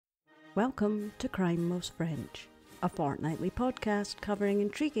Welcome to Crime Most French, a fortnightly podcast covering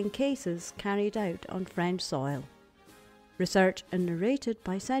intriguing cases carried out on French soil. Researched and narrated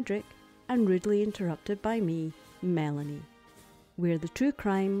by Cedric and rudely interrupted by me, Melanie. We're the true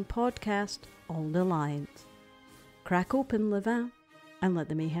crime podcast Old Alliance. Crack open le vin and let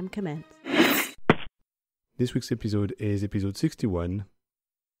the mayhem commence. This week's episode is episode 61,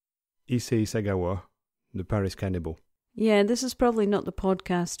 Issei Sagawa, the Paris cannibal. Yeah, this is probably not the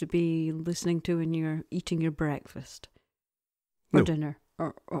podcast to be listening to when you're eating your breakfast. Or dinner.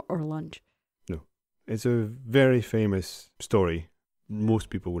 Or lunch. No. It's a very famous story. Most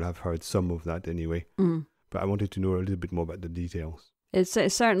people would have heard some of that anyway. Mm. But I wanted to know a little bit more about the details. It's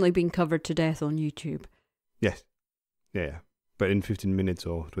certainly been covered to death on YouTube. Yes. Yeah. But in 15 minutes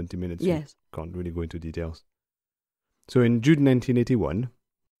or 20 minutes, yes. You can't really go into details. So in June 1981,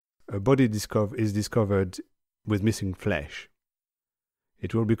 a body is discovered with missing flesh.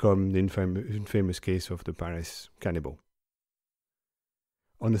 It will become the infamous case of the Paris cannibal.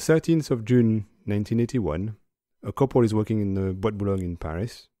 On the 13th of June 1981, a couple is working in the Bois de Boulogne in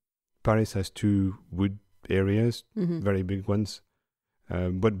Paris. Paris has two wood areas, very big ones.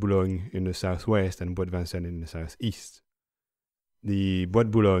 Bois de Boulogne in the southwest and Bois de Vincennes in the southeast. The Bois de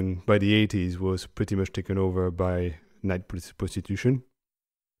Boulogne by the 80s was pretty much taken over by night prostitution.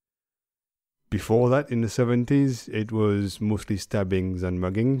 Before that, in the 70s, it was mostly stabbings and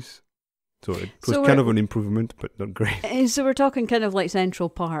muggings. So it was kind of an improvement, but not great. So we're talking kind of like Central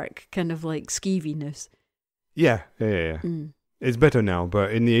Park, kind of like skeeviness. Yeah. It's better now,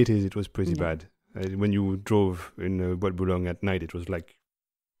 but in the 80s, it was pretty bad. When you drove in Bois de Boulogne at night, it was like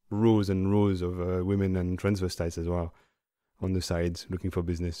rows and rows of women and transvestites as well on the sides looking for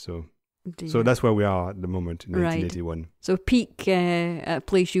business. So that's where we are at the moment in 1981. So peak a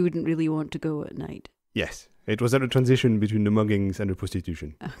place you wouldn't really want to go at night. Yes. It was at a transition between the muggings and the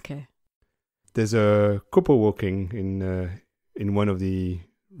prostitution. Okay. There's a couple walking in one of the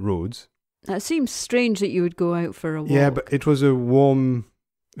roads. That seems strange that you would go out for a walk. Yeah, but it was a warm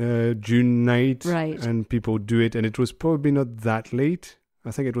June night. Right. And people do it. And it was probably not that late. I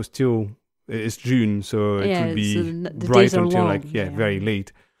think it was it's June, so it would be the bright days are until long, very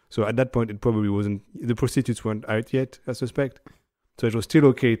late. So at that point, it probably wasn't, the prostitutes weren't out yet, I suspect. So it was still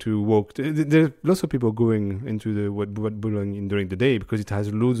okay to walk. There are lots of people going into the Bois de Boulogne during the day because it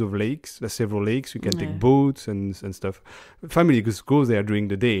has loads of lakes. There's several lakes. You can take boats and stuff. Family goes there during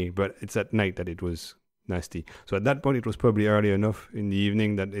the day, but it's at night that it was nasty. So at that point, it was probably early enough in the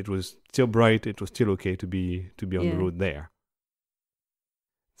evening that it was still bright. It was still okay to be on the road there.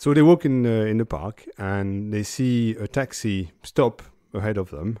 So they walk in the park and they see a taxi stop ahead of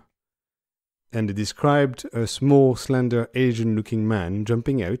them, and they described a small, slender, Asian-looking man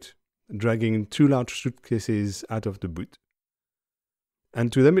jumping out, dragging two large suitcases out of the boot.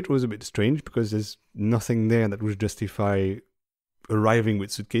 And to them it was a bit strange because there's nothing there that would justify arriving with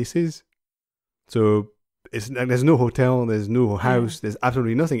suitcases. So there's no hotel, there's no house, there's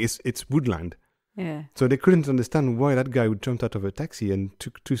absolutely nothing. It's woodland. Yeah. So they couldn't understand why that guy would jump out of a taxi and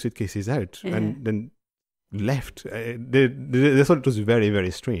took two suitcases out and then left. They thought it was very, very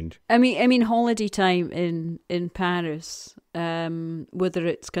strange. I mean, holiday time in Paris, whether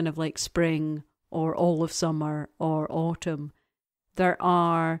it's kind of like spring or all of summer or autumn, there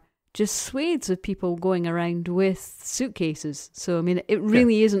are just swathes of people going around with suitcases. So, I mean, it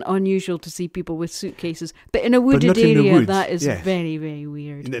really isn't unusual to see people with suitcases. But in a wooded area, that is very, very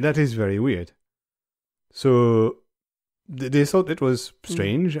weird. That is very weird. So they thought it was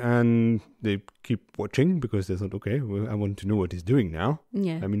strange and they keep watching because they thought, okay, well, I want to know what he's doing now.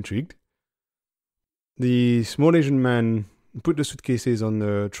 Yeah. I'm intrigued. The small Asian man put the suitcases on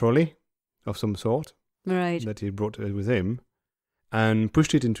the trolley of some sort that he brought with him and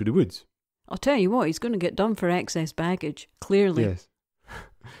pushed it into the woods. I'll tell you what, he's going to get done for excess baggage, clearly. Yes.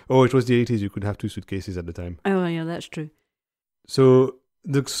 Oh, it was the 80s. You could have two suitcases at the time. Oh, yeah, that's true. So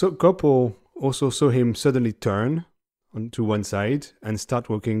the couple also saw him suddenly turn onto one side and start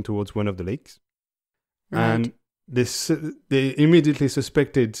walking towards one of the lakes. Right. And they immediately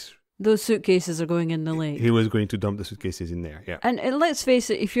suspected those suitcases are going in the lake. He was going to dump the suitcases in there, yeah. And let's face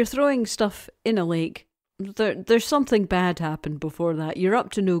it, if you're throwing stuff in a lake, there's something bad happened before that. You're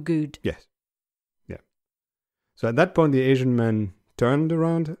up to no good. Yes. Yeah. So at that point, the Asian man turned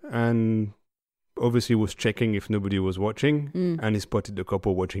around and obviously was checking if nobody was watching, and he spotted the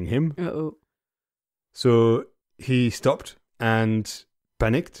couple watching him. Uh-oh. So he stopped and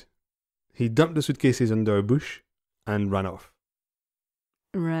panicked. He dumped the suitcases under a bush and ran off.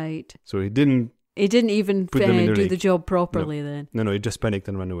 Right. So he didn't even do the job properly then. No, he just panicked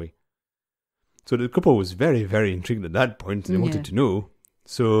and ran away. So the couple was very, very intrigued at that point. They wanted to know.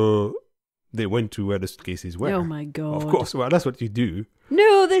 So they went to where the suitcases were. Oh my God. Of course, well, that's what you do.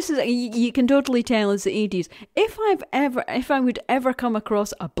 No, this is, you can totally tell it's the 80s. If I would ever come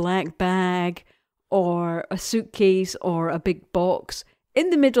across a black bag or a suitcase or a big box in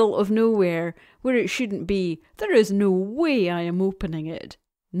the middle of nowhere where it shouldn't be, there is no way I am opening it.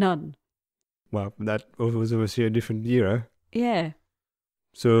 None. Well, that was obviously a different era. Yeah.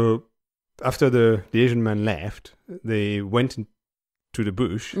 So after the Asian man left, they went into the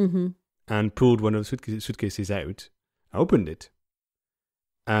bush and pulled one of the suitcases out, opened it.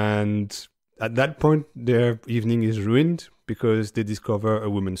 And at that point, their evening is ruined because they discover a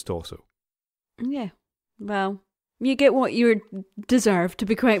woman's torso. Yeah. Well, you get what you deserve, to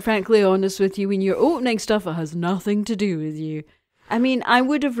be quite frankly honest with you, when you're opening stuff that has nothing to do with you. I mean, I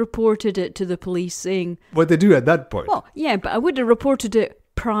would have reported it to the police saying... What they do at that point? Well, yeah, but I would have reported it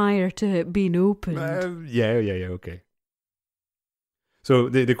prior to it being opened. Yeah, okay. So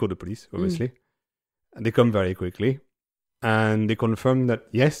they call the police, obviously. And they come very quickly. And they confirm that,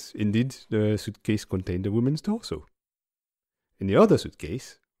 yes, indeed, the suitcase contained a woman's torso. In the other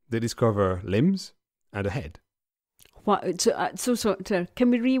suitcase, they discover limbs and a head. What? So, can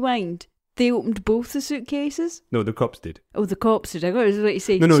we rewind? They opened both the suitcases? No, the cops did. Oh, the cops did. I got what you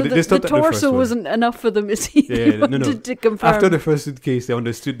say. No, so they stopped the at the first torso one. wasn't enough for them to see. They wanted to confirm. After the first suitcase, they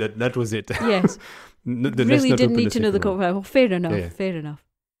understood that was it. Yes. Really didn't need to know the cop. Well, fair enough. Yeah. Fair enough.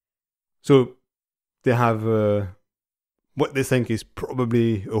 So they have what they think is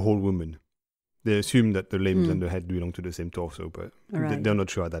probably a whole woman. They assume that the limbs and the head belong to the same torso, but they're not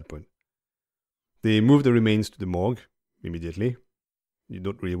sure at that point. They move the remains to the morgue immediately. You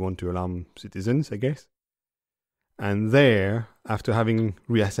don't really want to alarm citizens, I guess. And there, after having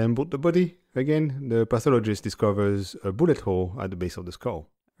reassembled the body again, the pathologist discovers a bullet hole at the base of the skull.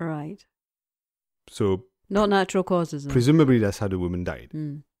 Right. So... Not natural causes. Presumably that's how the woman died.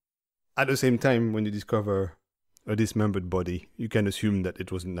 At the same time, when you discover a dismembered body, you can assume that it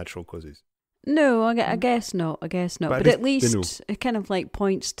wasn't natural causes. No, I guess not. But at least it kind of like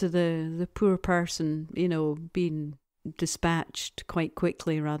points to the poor person, being dispatched quite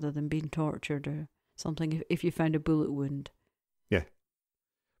quickly rather than being tortured or something if you found a bullet wound. Yeah.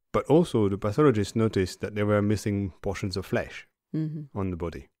 But also the pathologist noticed that there were missing portions of flesh on the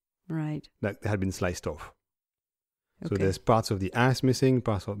body. Right. That had been sliced off. Okay. So there's parts of the ass missing,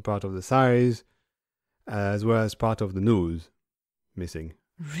 part of the thighs, as well as part of the nose missing.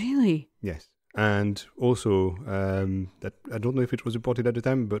 Really? Yes. And also, that I don't know if it was reported at the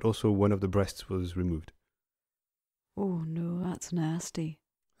time, but also one of the breasts was removed. Oh no, that's nasty.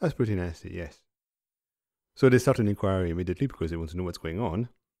 That's pretty nasty, yes. So they start an inquiry immediately because they want to know what's going on.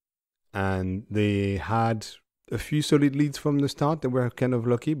 And they had a few solid leads from the start. They were kind of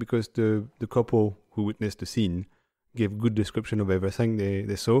lucky because the couple who witnessed the scene gave good description of everything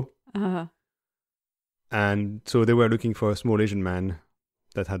they saw. And so they were looking for a small Asian man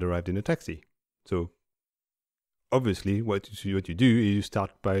that had arrived in a taxi. So obviously what you do is you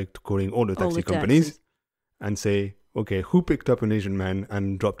start by calling all the taxi companies and say, okay, who picked up an Asian man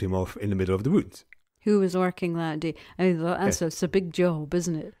and dropped him off in the middle of the woods? Who was working that day? I mean, that's a big job,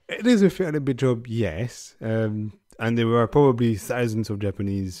 isn't it? It is a fairly big job, yes. And there were probably thousands of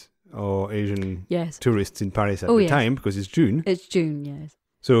Japanese or Asian tourists in Paris at the time because it's June. It's June, yes.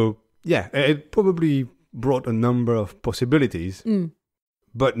 So, yeah, it probably brought a number of possibilities,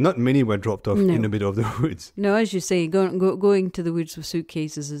 but not many were dropped off in the middle of the woods. No, as you say, going to the woods with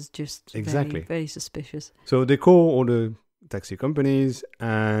suitcases is just very, very suspicious. So they call all the taxi companies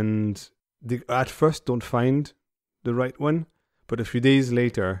and they at first don't find the right one, but a few days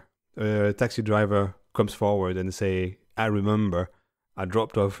later, a taxi driver comes forward and say, I remember I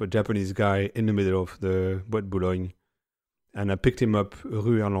dropped off a Japanese guy in the middle of the Bois de Boulogne and I picked him up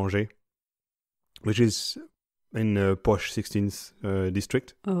Rue Erlanger, which is in posh 16th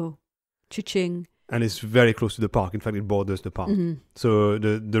district. Oh, cha-ching. And it's very close to the park. In fact, it borders the park. So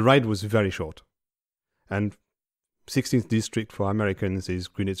the ride was very short. And 16th district for Americans is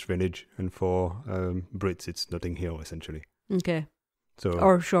Greenwich Village, and for Brits, it's Notting Hill, essentially. Okay. So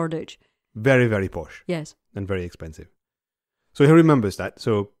or Shoreditch. Very, very posh. Yes. And very expensive. So he remembers that.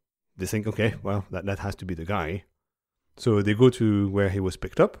 So they think, okay, well, that has to be the guy. So they go to where he was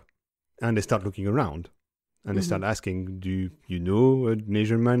picked up, and they start looking around. And they start asking, do you know an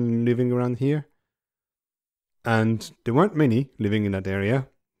Asian man living around here? And there weren't many living in that area,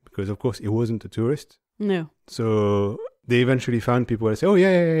 because, of course, he wasn't a tourist. No. So they eventually found people that say, oh,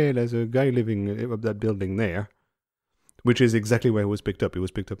 yeah, there's a guy living up that building there, which is exactly where he was picked up. He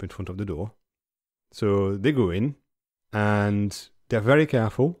was picked up in front of the door. So they go in, and they're very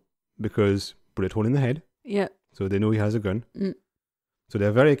careful, because bullet hole in the head. Yeah. So they know he has a gun. So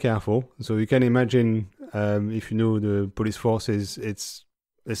they're very careful. So you can imagine, if you know the police forces, it's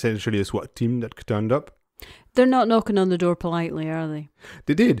essentially a SWAT team that turned up. They're not knocking on the door politely, are they?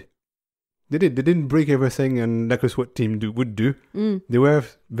 They did. They didn't break everything and like a SWAT team would do. They were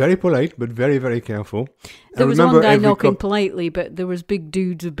very polite, but very, very careful. There was one guy knocking politely, but there was big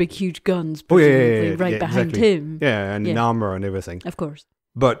dudes with big, huge guns right behind him. Yeah, and in armor and everything. Of course.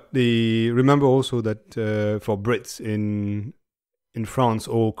 But remember also that for Brits in France,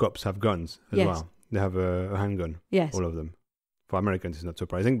 all cops have guns as well. They have a handgun. Yes. All of them. For Americans, it's not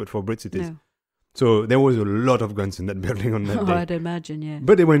surprising, but for Brits, it is. So there was a lot of guns in that building on that day. I'd imagine, yeah.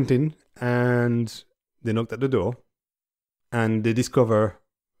 But they went in and they knocked at the door and they discover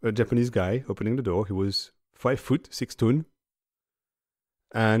a Japanese guy opening the door. He was 5 foot, 6 stone.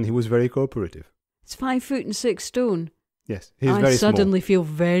 And he was very cooperative. It's 5 foot and 6 stone. Yes, he's very small. I suddenly feel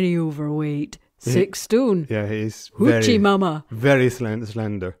very overweight. 6 stone. Yeah, he's Hoochie mama. Very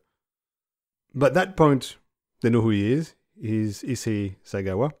slender. But at that point, they know who he is. He's Issei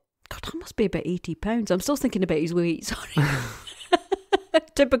Sagawa. God, that must be about 80 pounds. I'm still thinking about his weight, sorry.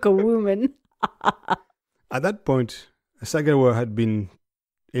 Typical woman. At that point, Sagawa had been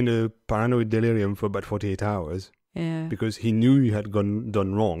in a paranoid delirium for about 48 hours. Yeah. Because he knew he had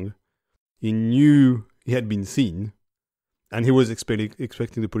done wrong. He knew he had been seen. And he was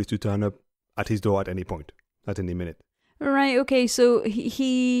expecting the police to turn up at his door at any point, at any minute. Right, okay, so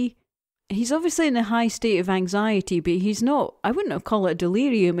he's obviously in a high state of anxiety, but he's not, I wouldn't call it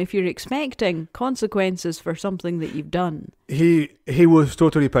delirium if you're expecting consequences for something that you've done. He was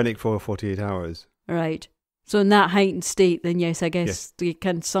totally panicked for 48 hours. Right. So in that heightened state, then yes, I guess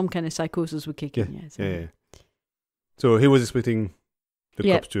some kind of psychosis would kick in. Yes. Yeah. So he was expecting the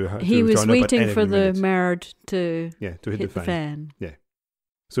cops to he was turn up waiting at for any the minute. merd to hit the fan. Yeah.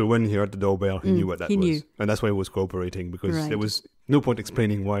 So when he heard the doorbell, he knew what that was. Knew. And that's why he was cooperating, because there was no point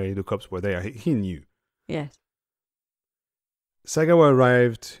explaining why the cops were there. He knew. Yes. Sagawa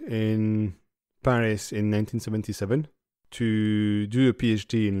arrived in Paris in 1977 to do a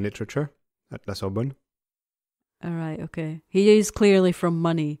PhD in literature at La Sorbonne. All right, okay. He is clearly from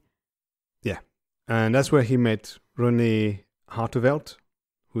money. Yeah. And that's where he met René Hartevelt,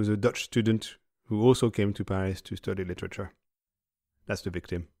 who's a Dutch student who also came to Paris to study literature. That's the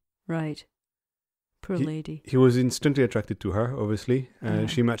victim. Right. Poor lady. He was instantly attracted to her, obviously.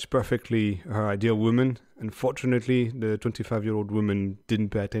 She matched perfectly her ideal woman. Unfortunately, the 25-year-old woman didn't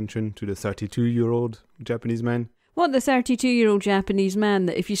pay attention to the 32-year-old Japanese man. What, the 32-year-old Japanese man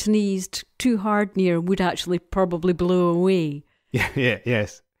that if you sneezed too hard near would actually probably blow away?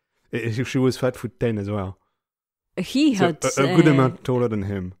 Yes. She was 5'10" as well. He had a good amount taller than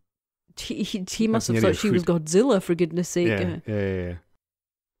him. He must have thought she was Godzilla, for goodness sake. Yeah.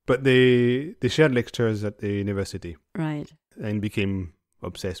 But they shared lectures at the university. Right. And became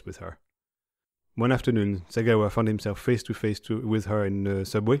obsessed with her. One afternoon, Sagawa found himself face to face with her in the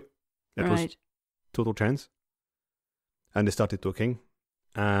subway. That was total chance. And they started talking.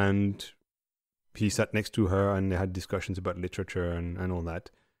 And he sat next to her and they had discussions about literature and all that.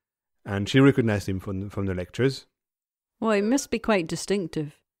 And she recognized him from the lectures. Well, it must be quite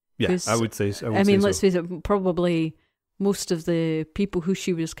distinctive. Yeah, I would say so. Let's face it, probably most of the people who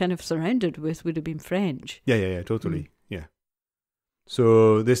she was kind of surrounded with would have been French. Yeah, totally. Yeah.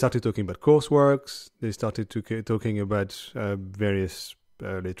 So they started talking about courseworks. They started talking about various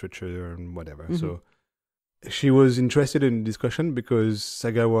literature and whatever. Mm-hmm. So she was interested in discussion because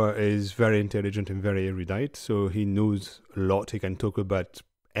Sagawa is very intelligent and very erudite. So he knows a lot. He can talk about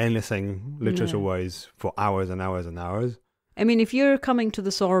anything literature-wise for hours and hours and hours. I mean, if you're coming to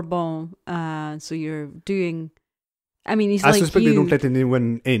the Sorbonne, so you're doing... I mean, I suspect they don't let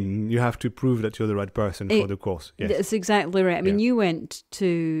anyone in. You have to prove that you're the right person for the course. Yes. That's exactly right. I mean, you went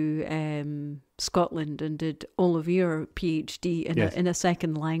to Scotland and did all of your PhD in a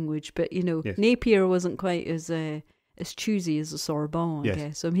second language, but, Napier wasn't quite as choosy as the Sorbonne, I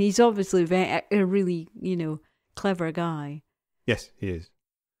guess. So he's obviously a really, clever guy. Yes, he is.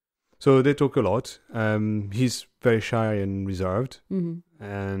 So they talk a lot. He's very shy and reserved. Mm-hmm.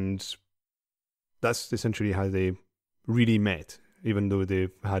 And that's essentially how they really met, even though they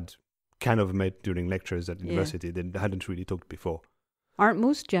had kind of met during lectures at university. They hadn't really talked before. Aren't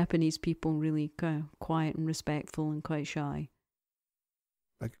most Japanese people really kind of quiet and respectful and quite shy?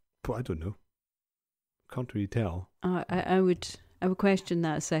 I don't know. Can't really tell. I would question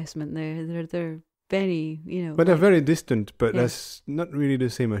that assessment. They're very, But they're very distant, but that's not really the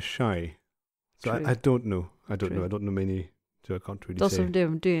same as shy. So I don't know. I don't know many, so I can't really say. Also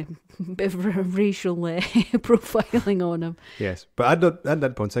doing a bit of racial profiling on him. Yes, but at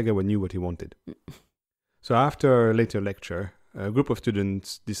that point, Sagawa knew what he wanted. So after a later lecture, a group of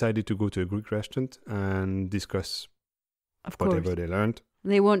students decided to go to a Greek restaurant and discuss whatever they learned.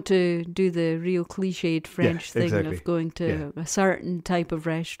 They want to do the real cliched French thing exactly. of going to a certain type of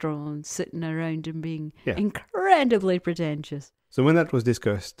restaurant, sitting around and being incredibly pretentious. So when that was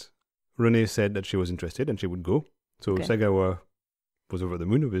discussed, Renee said that she was interested and she would go. So Sagawa was over the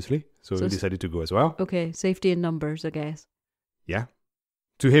moon, obviously. So he decided to go as well. Okay, safety in numbers, I guess. Yeah.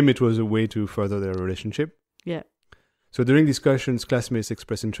 To him, it was a way to further their relationship. Yeah. So during discussions, classmates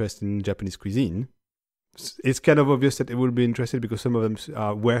expressed interest in Japanese cuisine. It's kind of obvious that they will be interested because some of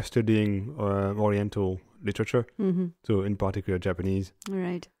them were studying Oriental literature, so in particular Japanese. All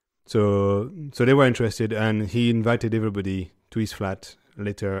right. So they were interested, and he invited everybody to his flat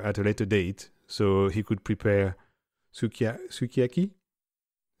at a later date, so he could prepare sukiyaki,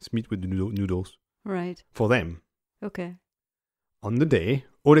 it's meat with noodles, right, for them. Okay. On the day,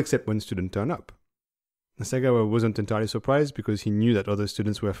 all except one student turned up. Sagawa wasn't entirely surprised because he knew that other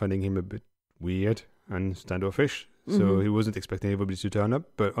students were finding him a bit weird and standoffish, so he wasn't expecting everybody to turn up,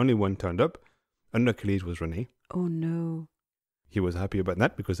 but only one turned up. Unluckily, it was Renee. Oh no. He was happy about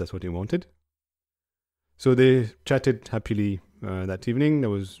that because that's what he wanted. So they chatted happily that evening. There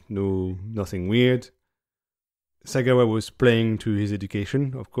was nothing weird. Sagawa was playing to his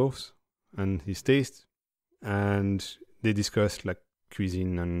education, of course, and his taste, and they discussed like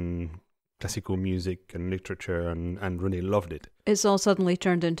cuisine and classical music and literature, and Renee loved it. It's all suddenly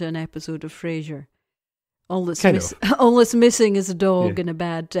turned into an episode of Frasier. All that's missing is a dog in a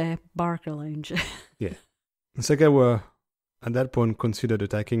bad barker lounge. Yeah. Sagawa, at that point, considered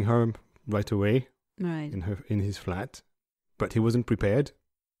attacking her right away in his flat, but he wasn't prepared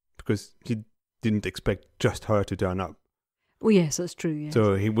because he didn't expect just her to turn up. Oh, yes, that's true. Yes.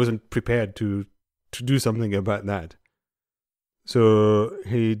 So he wasn't prepared to do something about that. So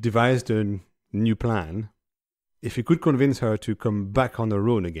he devised a new plan. If he could convince her to come back on her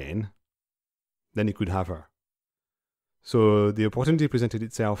own again, then he could have her. So the opportunity presented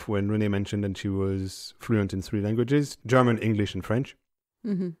itself when Renee mentioned that she was fluent in 3 languages, German, English, and French.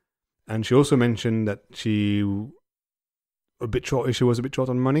 And she also mentioned that she was a bit short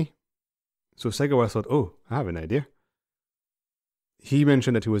on money. So Sagawa thought, oh, I have an idea. He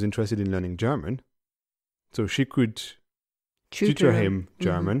mentioned that he was interested in learning German, so she could tutor him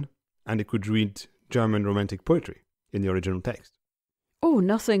German, and he could read German romantic poetry in the original text. Oh,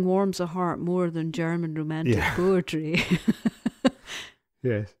 nothing warms a heart more than German romantic poetry.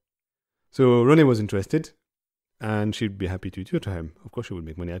 Yes. So Renee was interested, and she'd be happy to tutor him. Of course, she would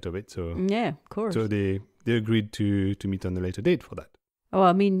make money out of it. So yeah, of course. So they agreed to meet on a later date for that. Oh,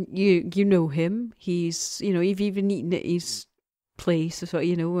 I mean, you know him. He's, you've even eaten at his place, so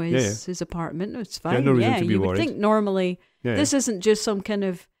his apartment. It's fine. Yeah, no reason to be you worried. Would think normally this isn't just some kind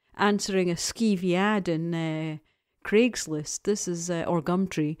of answering a skeevy ad in Craigslist. This is or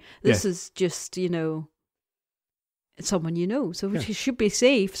Gumtree. This is just someone you know, so she should be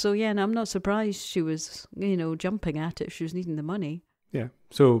safe. So and I'm not surprised she was jumping at it. She was needing the money. Yeah.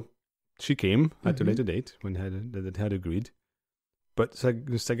 So she came at a later date when they had agreed. But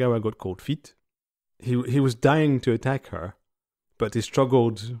Sagawa got cold feet. He was dying to attack her, but he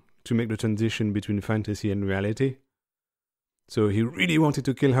struggled to make the transition between fantasy and reality. So he really wanted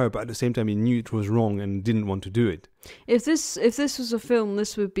to kill her, but at the same time he knew it was wrong and didn't want to do it. If this was a film,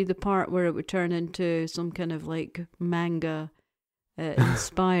 this would be the part where it would turn into some kind of like manga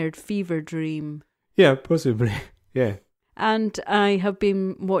inspired fever dream. Yeah, possibly. Yeah. And I have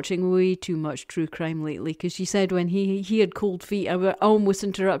been watching way too much true crime lately, because she said when he had cold feet, I almost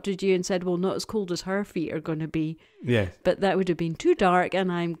interrupted you and said, well, not as cold as her feet are going to be. Yeah. But that would have been too dark,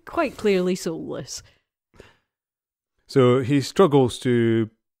 and I'm quite clearly soulless. So he struggles to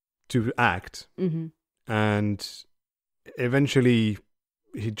act, and eventually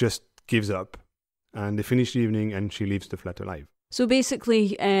he just gives up, and they finish the evening and she leaves the flat alive. So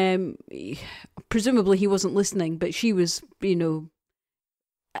basically, presumably he wasn't listening, but she was,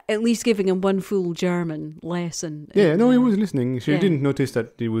 at least giving him one full German lesson. Yeah, no, he was listening. She didn't notice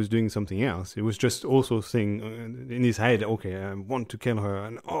that he was doing something else. It was just also saying in his head, okay, I want to kill her,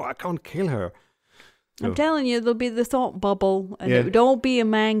 and I can't kill her. So, I'm telling you, there'll be the thought bubble, and it would all be a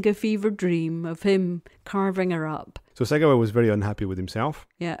manga fever dream of him carving her up. So Sagawa was very unhappy with himself.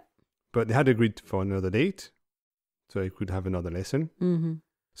 Yeah. But they had agreed for another date, so he could have another lesson.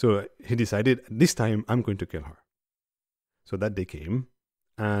 So he decided, this time I'm going to kill her. So that day came,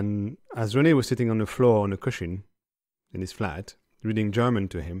 and as Renee was sitting on the floor on a cushion in his flat, reading German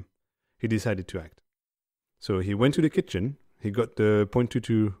to him, he decided to act. So he went to the kitchen, he got the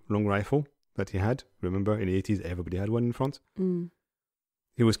 .22 long rifle that he had. Remember, in the 80s, everybody had one in France.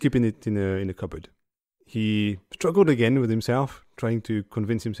 He was keeping it in a cupboard. He struggled again with himself, trying to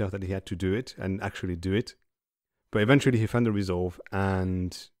convince himself that he had to do it and actually do it. But eventually he found the resolve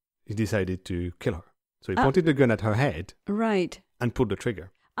and he decided to kill her. So he pointed the gun at her head. Right. And pulled the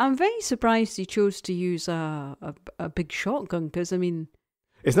trigger. I'm very surprised he chose to use a big shotgun because, I mean...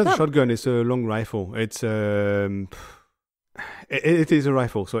 It's not a shotgun, it's a long rifle. It's it is a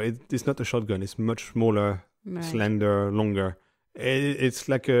rifle, so it's not a shotgun. It's much smaller, slender, longer. It's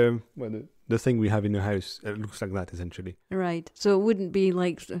like the thing we have in the house. It looks like that, essentially. Right. So it wouldn't be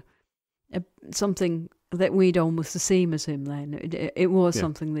like something that weighed almost the same as him then. It was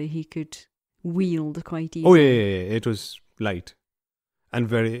something that he could wield quite easily. Oh, yeah. It was light and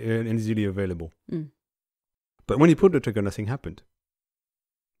very easily available. But when he pulled the trigger, nothing happened.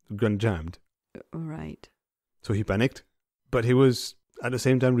 The gun jammed. Right. So he panicked, but he was at the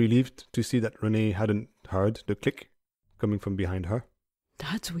same time relieved to see that Renee hadn't heard the click coming from behind her.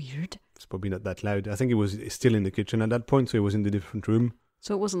 That's weird. It's probably not that loud. I think he was still in the kitchen at that point, so he was in the different room.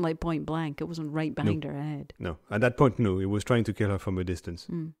 So it wasn't like point blank. It wasn't right behind her head. No. At that point, no. He was trying to kill her from a distance.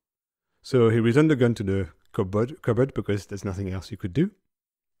 So he returned the gun to the cupboard because there's nothing else he could do.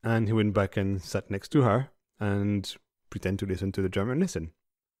 And he went back and sat next to her and pretended to listen to the German lesson.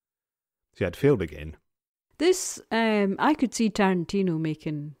 She had failed again. This, I could see Tarantino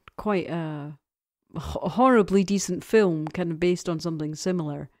making quite a horribly decent film kind of based on something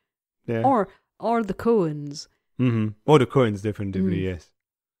similar. Yeah. Or the Coens. Or the Coens, definitely, yes.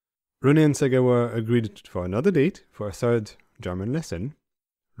 Renee and Sagawa agreed for another date for a third German lesson.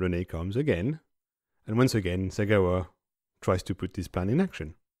 Renee comes again. And once again, Sagawa tries to put this plan in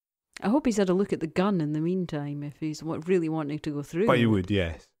action. I hope he's had a look at the gun in the meantime if he's really wanting to go through. But he would,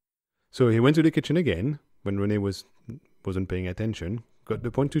 yes. So he went to the kitchen again when Renee wasn't paying attention, got the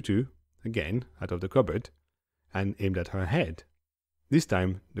 .22 again out of the cupboard and aimed at her head. This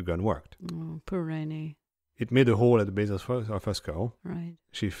time the gun worked. Oh, poor Renee. It made a hole at the base of her skull. Right.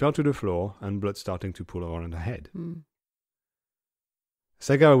 She fell to the floor and blood starting to pool around her head.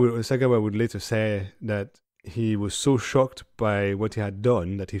 Sagawa would later say that he was so shocked by what he had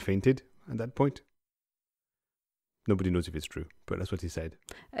done that he fainted at that point. Nobody knows if it's true, but that's what he said.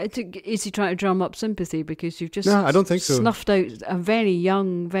 Is he trying to drum up sympathy because you've just I don't think so. Snuffed out a very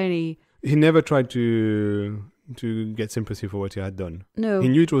young, very... He never tried to get sympathy for what he had done. No. He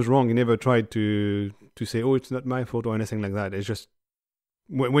knew it was wrong. He never tried to say, oh, it's not my fault or anything like that. It's just,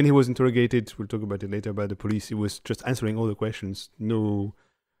 when he was interrogated, we'll talk about it later, by the police, he was just answering all the questions. No,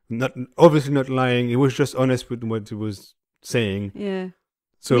 obviously not lying. He was just honest with what he was saying. Yeah.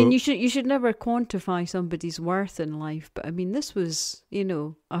 So, I mean, you should never quantify somebody's worth in life, but I mean, this was,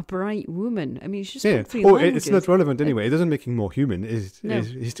 a bright woman. I mean, she's spoke 3 languages. It's not relevant anyway. It doesn't make him more human.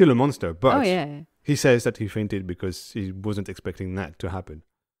 He's still a monster, but he says that he fainted because he wasn't expecting that to happen.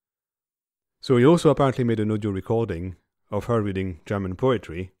 So he also apparently made an audio recording of her reading German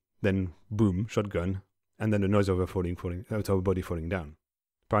poetry, then boom, shotgun, and then the noise of her body falling down.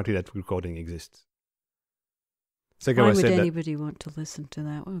 Apparently that recording exists. Why would anybody want to listen to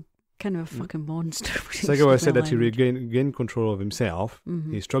that? What kind of a fucking monster? Sagawa said that he regained control of himself.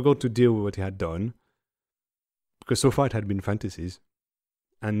 He struggled to deal with what he had done because so far it had been fantasies,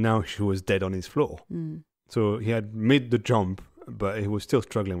 and now she was dead on his floor. So he had made the jump, but he was still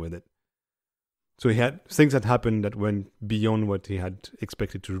struggling with it. So he had things that happened that went beyond what he had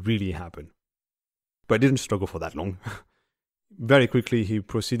expected to really happen. But he didn't struggle for that long. Very quickly, he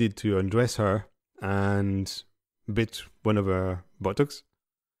proceeded to undress her and bit one of her buttocks.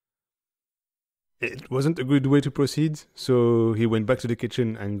 It wasn't a good way to proceed, so he went back to the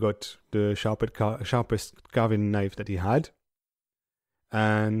kitchen and got the sharpest carving knife that he had,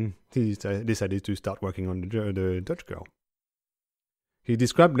 and he decided to start working on the Dutch girl. He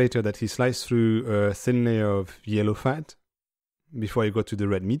described later that he sliced through a thin layer of yellow fat before he got to the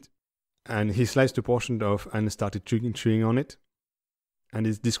red meat, and he sliced a portion off and started chewing on it, and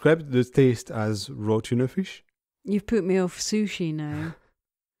he described the taste as raw tuna fish. You've put me off sushi now.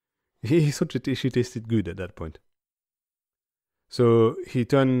 He thought that she tasted good at that point. So he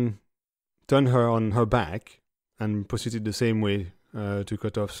turned her on her back and proceeded the same way to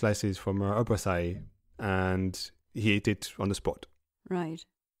cut off slices from her upper thigh, and he ate it on the spot. Right.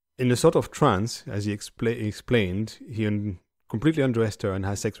 In a sort of trance, as he explained, he completely undressed her and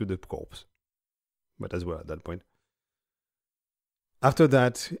had sex with the corpse. But as well at that point. After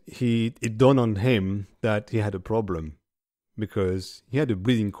that, it dawned on him that he had a problem because he had a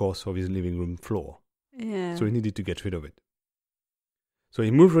bleeding course of his living room floor. Yeah. So he needed to get rid of it. So he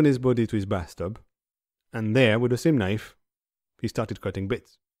moved Renee's body to his bathtub, and there, with the same knife, he started cutting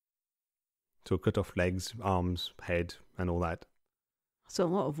bits. So cut off legs, arms, head, and all that. That's a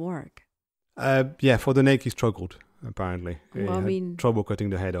lot of work. For the neck he struggled, apparently. He Well, had trouble cutting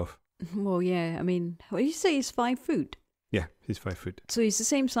the head off. Well, yeah, I mean, what you say he's 5 foot? Yeah, he's 5 foot. So he's the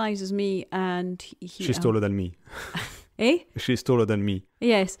same size as me, and She's taller than me. Eh? She's taller than me.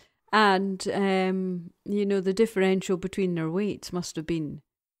 Yes, and, the differential between their weights must have been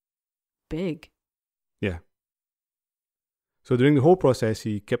big. Yeah. So during the whole process,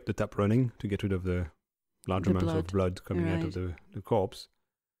 he kept the tap running to get rid of the large amounts of blood coming out of the corpse.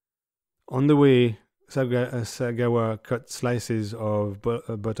 On the way, Sagawa cut slices of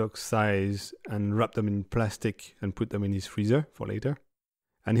buttocks thighs and wrapped them in plastic and put them in his freezer for later.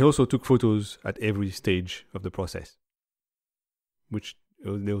 And he also took photos at every stage of the process, which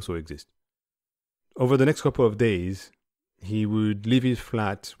they also exist. Over the next couple of days, he would leave his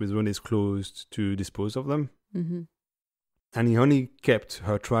flat with one eyes closed to dispose of them. Mm-hmm. And he only kept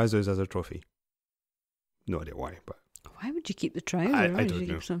her trousers as a trophy. No idea why, but... Why would you keep the trousers? I don't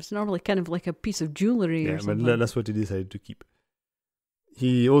know. It's normally kind of like a piece of jewellery or something. But that's what he decided to keep.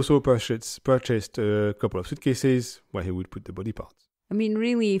 He also purchased a couple of suitcases where he would put the body parts. I mean,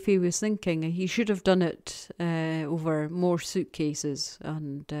 really, if he was thinking, he should have done it over more suitcases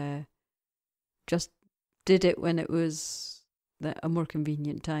and just did it when it was a more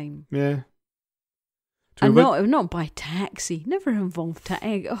convenient time. Yeah. And not by taxi. Never involved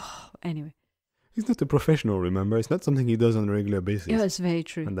taxi. Oh, anyway. He's not a professional, remember? It's not something he does on a regular basis. Yeah, it's very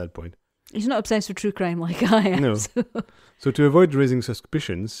true. At that point. He's not obsessed with true crime like I am. No. So to avoid raising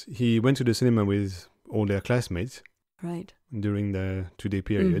suspicions, he went to the cinema with all their classmates. Right. During the 2-day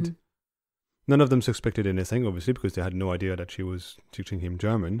period. Mm-hmm. None of them suspected anything, obviously, because they had no idea that she was teaching him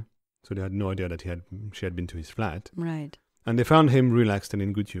German. So they had no idea that she had been to his flat. Right. And they found him relaxed and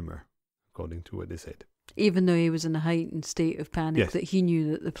in good humor, according to what they said. Even though he was in a heightened state of panic, Yes. that he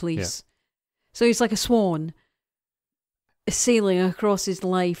knew that the police... Yeah. So he's like a swan sailing across his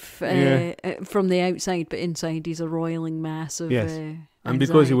life from the outside, but inside he's a roiling mass of Yes. And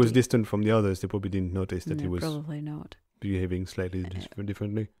because he was distant from the others, they probably didn't notice that he was probably not behaving slightly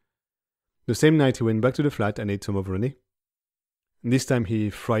differently. The same night, he went back to the flat and ate some of René. This time, he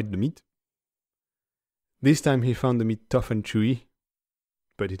fried the meat. This time, he found the meat tough and chewy,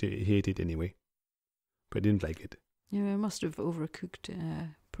 but he ate it anyway. But he didn't like it. Yeah, I must have overcooked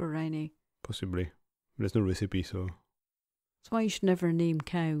poor René. Possibly. There's no recipe, so... That's why you should never name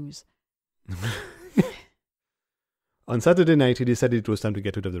cows. On Saturday night, he decided it was time to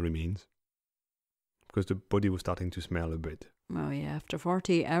get rid of the remains, because the body was starting to smell a bit. Oh yeah, after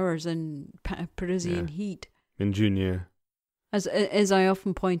 48 hours in Parisian heat. In June, yeah. As I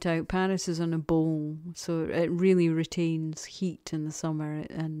often point out, Paris is on a bowl, so it really retains heat in the summer,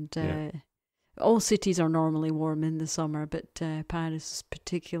 and all cities are normally warm in the summer, but Paris is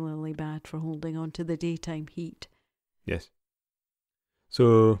particularly bad for holding on to the daytime heat. Yes.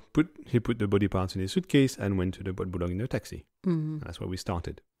 So he put the body parts in his suitcase and went to the Bois de Boulogne in a taxi. Mm-hmm. That's where we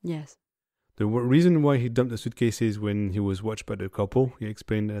started. Yes. The reason why he dumped the suitcases when he was watched by the couple, he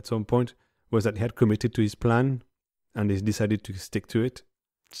explained at some point, was that he had committed to his plan and he decided to stick to it.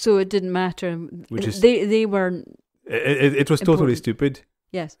 So it didn't matter. Which is, they were... It was totally stupid.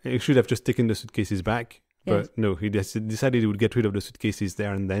 Yes. He should have just taken the suitcases back. Yes. But no, he decided he would get rid of the suitcases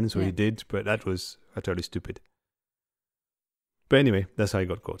there and then, so he did. But that was utterly stupid. But anyway, that's how he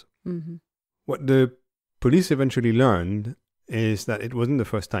got caught. Mm-hmm. What the police eventually learned is that it wasn't the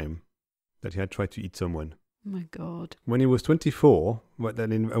first time that he had tried to eat someone. Oh my God. When he was 24, while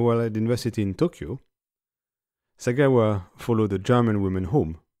at the university in Tokyo, Sagawa followed a German woman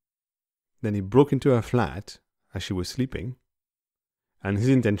home. Then he broke into her flat as she was sleeping, and his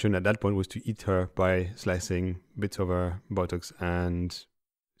intention at that point was to eat her by slicing bits of her buttocks and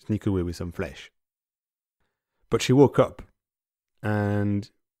sneak away with some flesh. But she woke up, and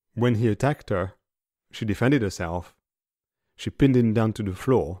when he attacked her, she defended herself. She pinned him down to the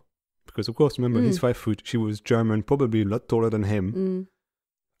floor, because of course, remember, he's 5 foot, she was German, probably a lot taller than him,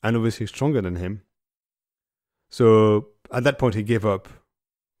 and obviously stronger than him. So at that point he gave up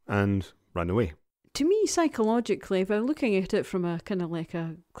and ran away. To me, psychologically, if I'm looking at it from a kind of like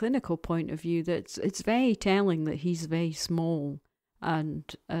a clinical point of view, that it's very telling that he's very small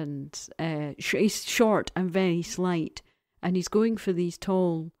and he's short and very slight, and he's going for these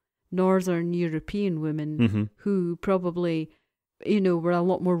tall Northern European women who probably, were a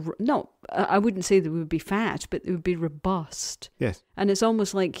lot more. I wouldn't say they would be fat, but they would be robust. Yes, and it's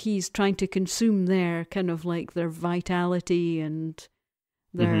almost like he's trying to consume their kind of like their vitality and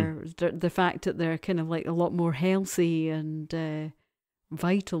the fact that they're kind of like a lot more healthy and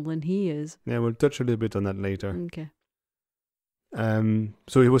vital than he is. Yeah, we'll touch a little bit on that later. Okay.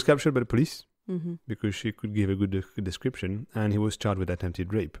 So he was captured by the police because she could give a good description, and he was charged with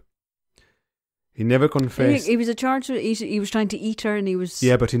attempted rape. He never confessed. He was charged with, he was trying to eat her and he was...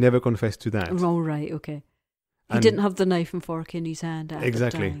 Yeah, but he never confessed to that. Oh, right, okay. He didn't have the knife and fork in his hand at the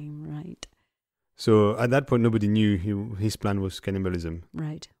time, right. So at that point, nobody knew his plan was cannibalism.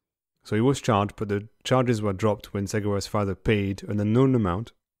 Right. So he was charged, but the charges were dropped when Sagawa's father paid an unknown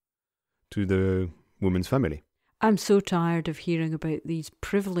amount to the woman's family. I'm so tired of hearing about these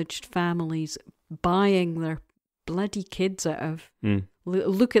privileged families buying their bloody kids out of...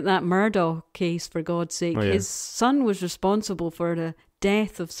 Look at that Murdoch case, for God's sake. Oh, yeah. His son was responsible for the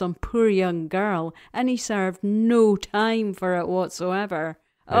death of some poor young girl, and he served no time for it whatsoever.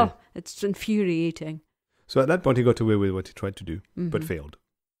 Yeah. Oh, it's infuriating. So at that point, he got away with what he tried to do, but failed.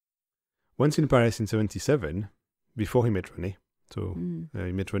 Once in Paris in 1977, before he met Renée, so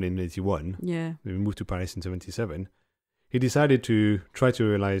he met Renée in 1981, he moved to Paris in 1977, he decided to try to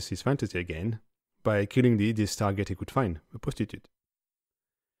realize his fantasy again by killing the easiest target he could find, a prostitute.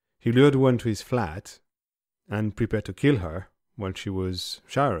 He lured one to his flat and prepared to kill her while she was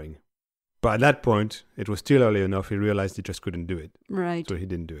showering. But at that point, it was still early enough, he realized he just couldn't do it. Right. So he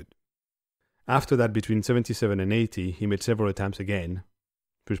didn't do it. After that, between 77 and 80, he made several attempts again,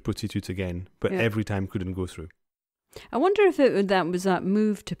 with prostitutes again, but every time couldn't go through. I wonder if that was that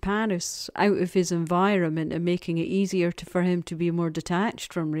move to Paris out of his environment and making it easier for him to be more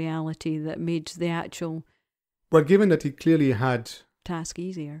detached from reality that made the actual... Well, given that he clearly had... task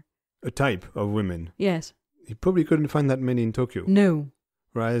easier. A type of women. Yes. He probably couldn't find that many in Tokyo. No.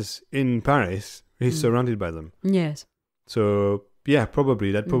 Whereas in Paris, he's surrounded by them. Yes. So, yeah,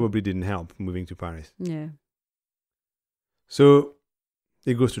 probably. That probably didn't help moving to Paris. Yeah. So,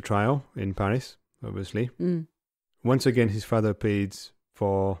 he goes to trial in Paris, obviously. Once again, his father paid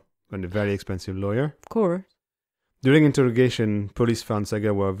for a very expensive lawyer. Of course. During interrogation, police found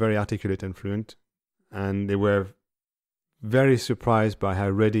Sagawa very articulate and fluent, and they were very surprised by how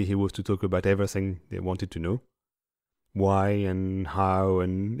ready he was to talk about everything they wanted to know. Why and how,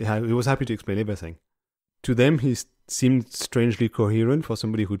 and he was happy to explain everything. To them, he seemed strangely coherent for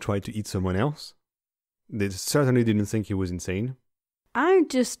somebody who tried to eat someone else. They certainly didn't think he was insane. I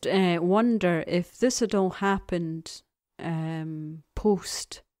just wonder if this had all happened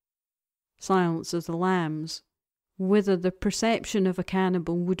post Silence of the Lambs, whether the perception of a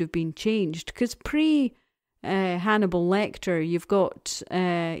cannibal would have been changed. Because Hannibal Lecter, you've got,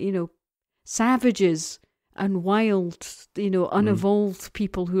 savages and wild, unevolved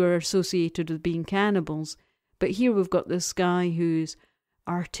people who are associated with being cannibals. But here we've got this guy who's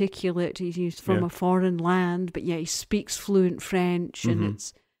articulate, he's from a foreign land, but he speaks fluent French, and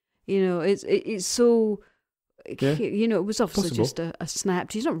it's so... it was obviously possible. Just a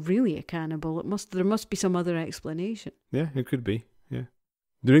snap. He's not really a cannibal. There must be some other explanation. Yeah, it could be, yeah.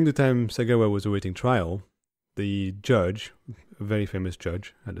 During the time Sagawa was awaiting trial, the judge, a very famous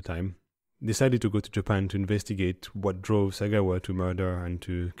judge at the time, decided to go to Japan to investigate what drove Sagawa to murder and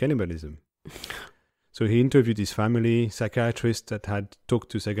to cannibalism. So he interviewed his family, psychiatrists that had talked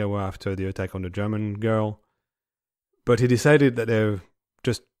to Sagawa after the attack on the German girl, but he decided that there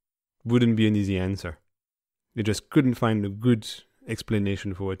just wouldn't be an easy answer. He just couldn't find a good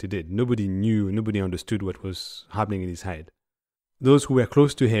explanation for what he did. Nobody knew, nobody understood what was happening in his head. Those who were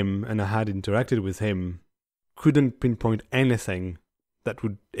close to him and had interacted with him couldn't pinpoint anything that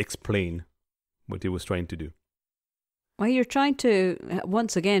would explain what he was trying to do. Well, you're trying to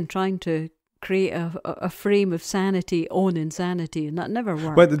create a frame of sanity on insanity, and that never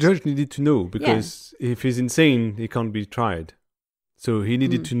works. But the judge needed to know, because if he's insane, he can't be tried. So he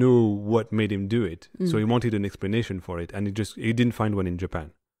needed to know what made him do it. So he wanted an explanation for it, and he didn't find one in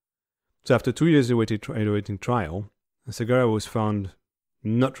Japan. So after 2 years awaiting trial, Sagawa was found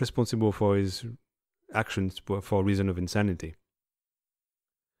not responsible for his actions for a reason of insanity.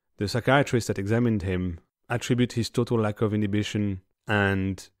 The psychiatrist that examined him attributed his total lack of inhibition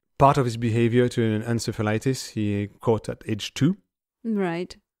and part of his behavior to an encephalitis he caught at age 2.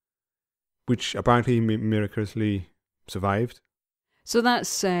 Right. Which apparently miraculously survived. So that's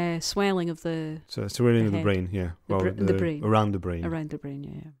swelling of the... So swelling of the brain, yeah. The brain. Around the brain. Around the brain,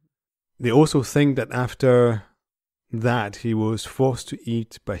 yeah. They also think that after that he was forced to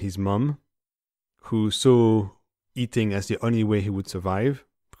eat by his mum, who saw eating as the only way he would survive.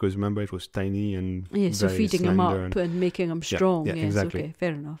 Because remember, it was tiny and so very feeding him slender up and making him strong. Yeah, yes, exactly. Okay,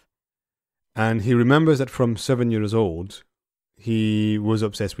 fair enough. And he remembers that from 7 years old, he was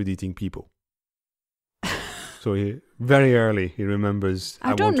obsessed with eating people. So very early, he remembers...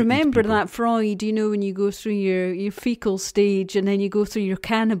 I don't remember that, Freud, when you go through your fecal stage and then you go through your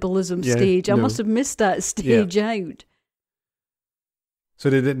cannibalism stage. I must have missed that stage out.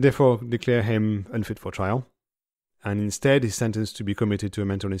 So they therefore declare him unfit for trial. and instead he's sentenced to be committed to a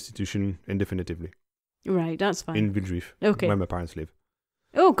mental institution indefinitely. Right, that's fine. In Villejuif, Okay. where my parents live.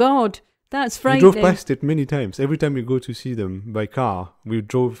 Oh, God. That's We frightening. drove past it many times. Every time we go to see them by car, we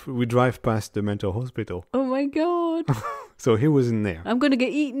drive past the mental hospital. Oh, my God. So he was in there. I'm going to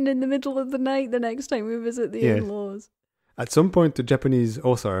get eaten in the middle of the night the next time we visit the Yes. in-laws. At some point, the Japanese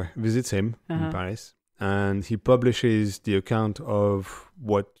author visits him Uh-huh. in Paris, and he publishes the account of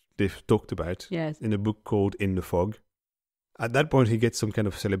what they've talked about Yes. in a book called In the Fog. At that point, he gets some kind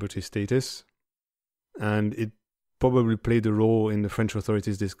of celebrity status, and it probably played a role in the French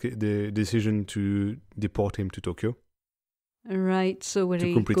authorities' the decision to deport him to Tokyo Right, so where to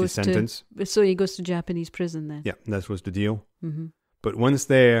he complete his goes sentence. so he goes to Japanese prison then. Yeah, that was the deal. Mm-hmm. But once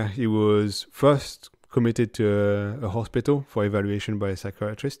there, he was first committed to a hospital for evaluation by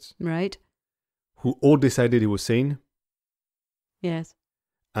psychiatrists, Right. who all decided he was sane, Yes.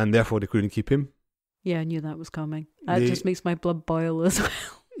 and therefore they couldn't keep him. Yeah, I knew that was coming. That They- just makes my blood boil as well.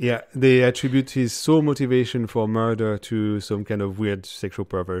 Yeah, they attribute his sole motivation for murder to some kind of weird sexual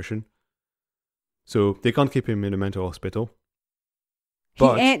perversion. So they can't keep him in a mental hospital.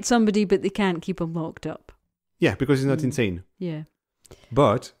 But He ate somebody, but they can't keep him locked up. yeah, because he's not Mm. insane. Yeah,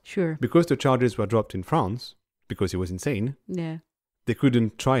 But sure. because the charges were dropped in France, because he was insane, Yeah. they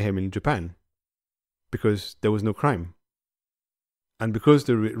couldn't try him in Japan because there was no crime. And because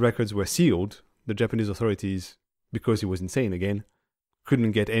the records were sealed, the Japanese authorities, because he was insane again,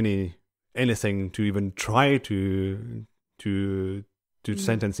 couldn't get anything to even try to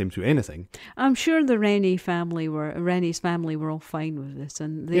sentence him to anything. I'm sure the Rennie's family were all fine with this,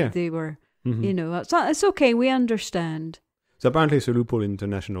 and they were, Mhm. you know, it's okay. We understand, So apparently it's a loophole in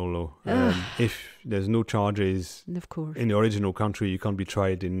international law. If there's no charges of course. in the original country, you can't be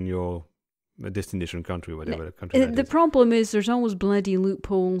tried in your destination country, whatever the country that The is. problem is there's always bloody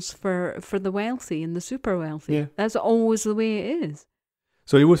loopholes for the wealthy and the super wealthy. Yeah. That's always the way it is.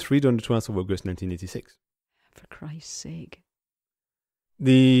 So he was freed on the 12th of August 1986. For Christ's sake.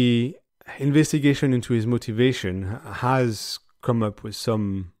 The investigation into his motivation has come up with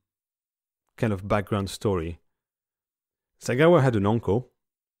some kind of background story. Sagawa had an uncle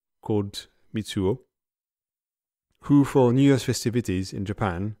called Mitsuo, who for New Year's festivities in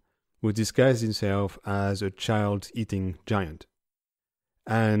Japan would disguise himself as a child-eating giant.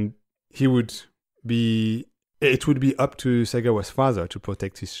 And it would be up to Sagawa's father to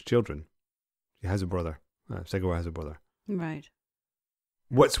protect his children. He has a brother. Sagawa has a brother. Right.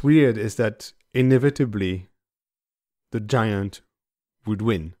 What's weird is that inevitably the giant would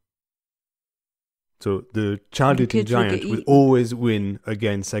win. So the child-eating kids would get giant would eaten. always win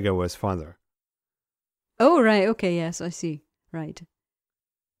against Sagawa's father. Oh, right. Okay. Yes, I see. Right.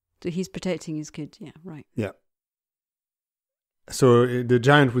 So he's protecting his kid. Yeah. Right. Yeah. So the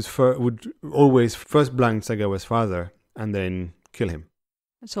giant would always first blind Sagawa's father and then kill him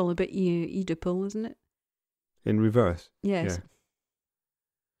It's all a bit Oedipal, isn't it? in reverse. Yes. Yeah.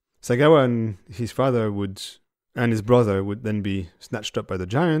 Sagawa and his father and his brother would then be snatched up by the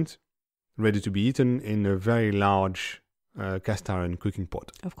giant, ready to be eaten in a very large cast iron cooking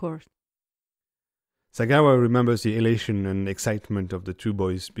pot. Of course. Sagawa remembers the elation and excitement of the two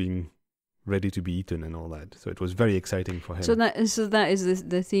boys being ready to be eaten and all that. So it was very exciting for him. So that is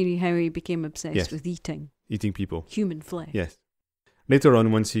the theory how he became obsessed Yes. with eating Eating people. human flesh. Yes. Later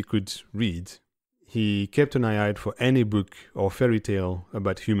on, once he could read, he kept an eye out for any book or fairy tale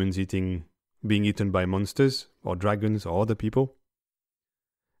about humans being eaten by monsters or dragons or other people.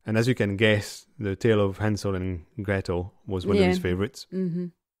 And as you can guess, the tale of Hansel and Gretel was one of his favorites. Mm-hmm.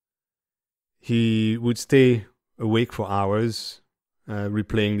 He would stay awake for hours,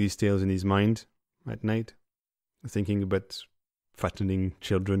 replaying these tales in his mind at night, thinking about fattening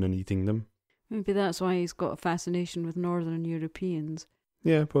children and eating them. Maybe that's why he's got a fascination with Northern Europeans.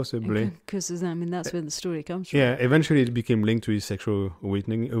 Yeah, possibly. Because that's where the story comes from. Yeah, eventually it became linked to his sexual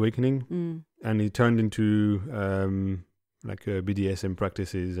awakening, and he turned into BDSM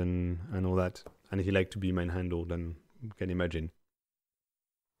practices and all that. And he liked to be manhandled, and you can imagine.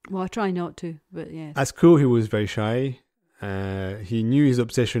 Well, I try not to, but yeah. At school, he was very shy. He knew his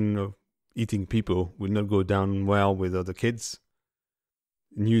obsession of eating people would not go down well with other kids.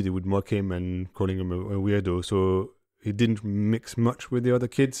 He knew they would mock him and calling him a weirdo, so he didn't mix much with the other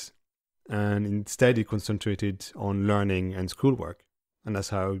kids, and instead he concentrated on learning and schoolwork, and that's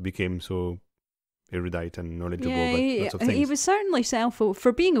how he became so erudite and knowledgeable about lots of things. He was certainly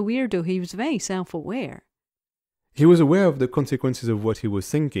for being a weirdo, he was very self-aware. He was aware of the consequences of what he was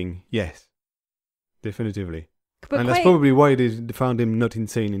thinking, yes, definitively. But and that's probably why they found him not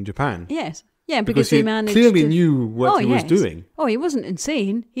insane in Japan. Yes. Yeah, because they he managed clearly to... knew what he was doing. Oh, he wasn't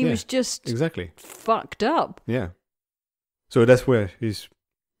insane. He was just exactly fucked up. Yeah. So that's where his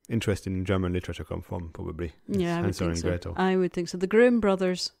interest in German literature come from, probably. Yeah, I would Hansel think and so. Gretel. I would think so. The Grimm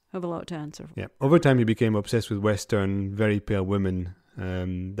brothers have a lot to answer for. Yeah. Over time, he became obsessed with Western, very pale women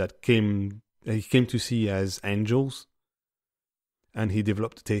that he came to see as angels, and he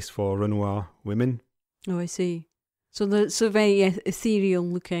developed a taste for Renoir women. Oh, I see. So very ethereal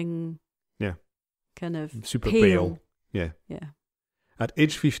looking. Yeah. Kind of Super pale. Yeah. Yeah. At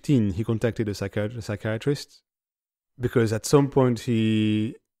age 15, he contacted a psychiatrist because at some point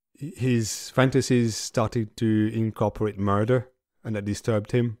his fantasies started to incorporate murder, and that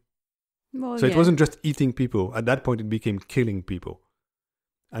disturbed him. Well, So it wasn't just eating people. At that point, it became killing people.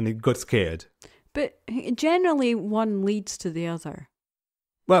 And he got scared. But generally, one leads to the other.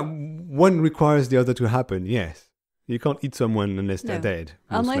 Well, one requires the other to happen, yes. You can't eat someone unless they're dead.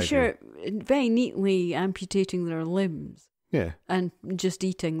 Unless you're very neatly amputating their limbs. Yeah. And just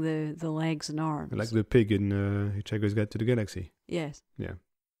eating the legs and arms. Like the pig in Hitchhiker's Guide to the Galaxy. Yes. Yeah.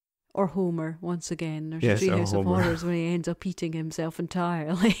 Or Homer, once again. There's Yes, Treehouse of Homer. Horrors when he ends up eating himself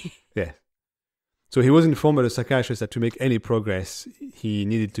entirely. Yeah. So he was informed by the psychiatrist that to make any progress, he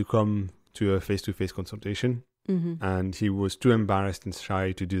needed to come to a face-to-face consultation. Mm-hmm. And he was too embarrassed and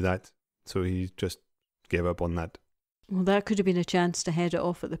shy to do that. So he just gave up on that. Well, that could have been a chance to head it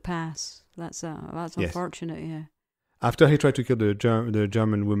off at the pass. That's Yes. unfortunate, yeah. After he tried to kill the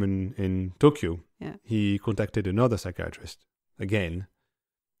German woman in Tokyo, he contacted another psychiatrist again,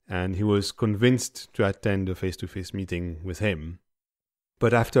 and he was convinced to attend a face-to-face meeting with him.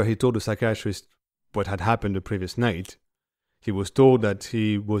 But after he told the psychiatrist what had happened the previous night, he was told that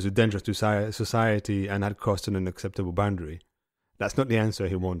he was a danger to society and had crossed an unacceptable boundary. That's not the answer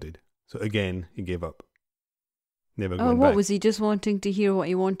he wanted. So again, he gave up. Never going back. What was he just wanting to hear what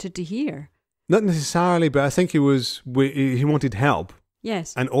he wanted to hear? Not necessarily, but I think he wanted help.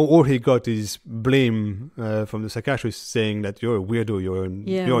 Yes. And all he got is blame from the psychiatrist saying that you're a weirdo,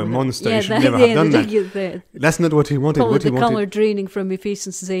 you're a monster, you should never have done that. That's not what he wanted. What the colour draining from your face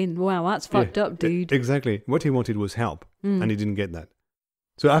and saying, wow, that's fucked up, dude. Exactly. What he wanted was help, and he didn't get that.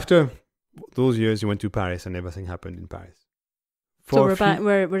 So after those years, he went to Paris, and everything happened in Paris. So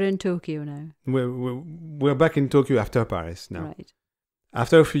we're in Tokyo now. We're back in Tokyo after Paris now. Right.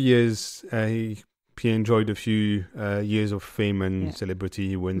 After a few years, he enjoyed a few years of fame and celebrity.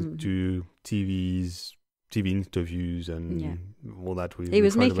 He went to TV interviews and all that. He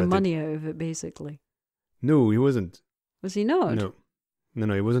was making money out of it, basically. No, he wasn't. Was he not?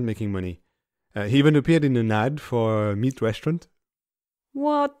 No, he wasn't making money. He even appeared in an ad for a meat restaurant.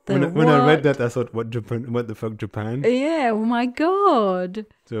 What when I read that, I thought, what the fuck, Japan? Yeah, oh my God.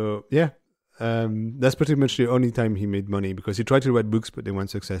 So, yeah. That's pretty much the only time he made money, because he tried to write books, but they weren't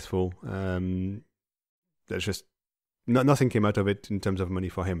successful. There's just nothing came out of it in terms of money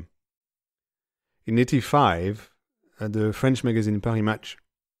for him. In 1985, the French magazine Paris Match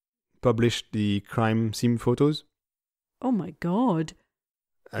published the crime scene photos. Oh my God.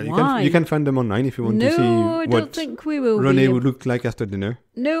 You can find them online if you want to see I don't think we will. René would look like after dinner.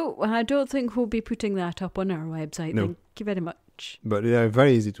 No, I don't think we'll be putting that up on our website. No. Thank you very much. But they are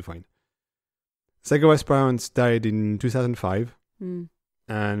very easy to find. Sagawa's parents died in 2005.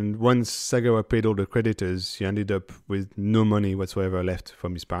 And once Sagawa paid all the creditors, he ended up with no money whatsoever left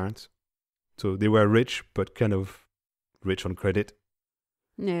from his parents. So they were rich, but kind of rich on credit.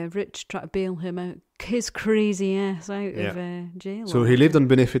 Yeah, Rich tried to bail him out, his crazy ass out of jail. So he lived on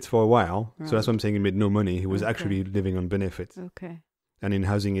benefits for a while. Right. So that's what I'm saying, he made no money. He was actually living on benefits. Okay. And in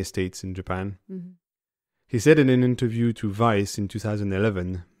housing estates in Japan. Mm-hmm. He said in an interview to Vice in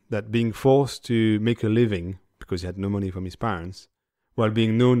 2011 that being forced to make a living, because he had no money from his parents, while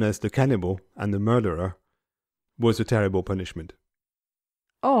being known as the cannibal and the murderer, was a terrible punishment.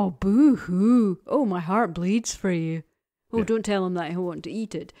 Oh, boo-hoo. Oh, my heart bleeds for you. Oh, don't tell him that I want to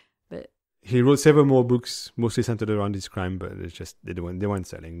eat it. But he wrote several more books, mostly centered around his crime, but it's just they weren't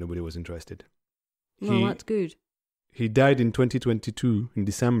selling. Nobody was interested. Well, that's good. He died in 2022 in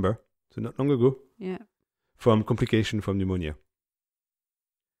December, so not long ago. Yeah. From complication from pneumonia.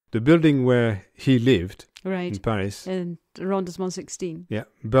 The building where he lived in Paris, in Arrondissement 16,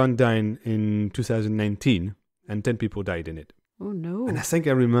 burned down in 2019, and 10 people died in it. Oh no! And I think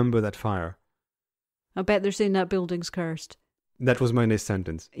I remember that fire. I bet they're saying that building's cursed. That was my next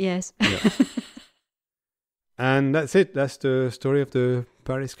sentence. Yes. Yeah. And that's it. That's the story of the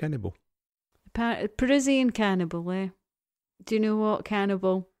Paris cannibal. Parisian cannibal, eh? Do you know what,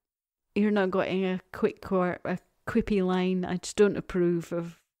 cannibal? You're not getting a quippy line. I just don't approve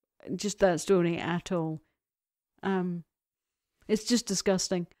of just that story at all. It's just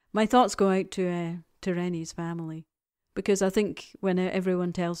disgusting. My thoughts go out to Rennie's family. Because I think when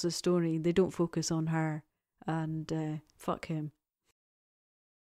everyone tells the story, they don't focus on her and fuck him.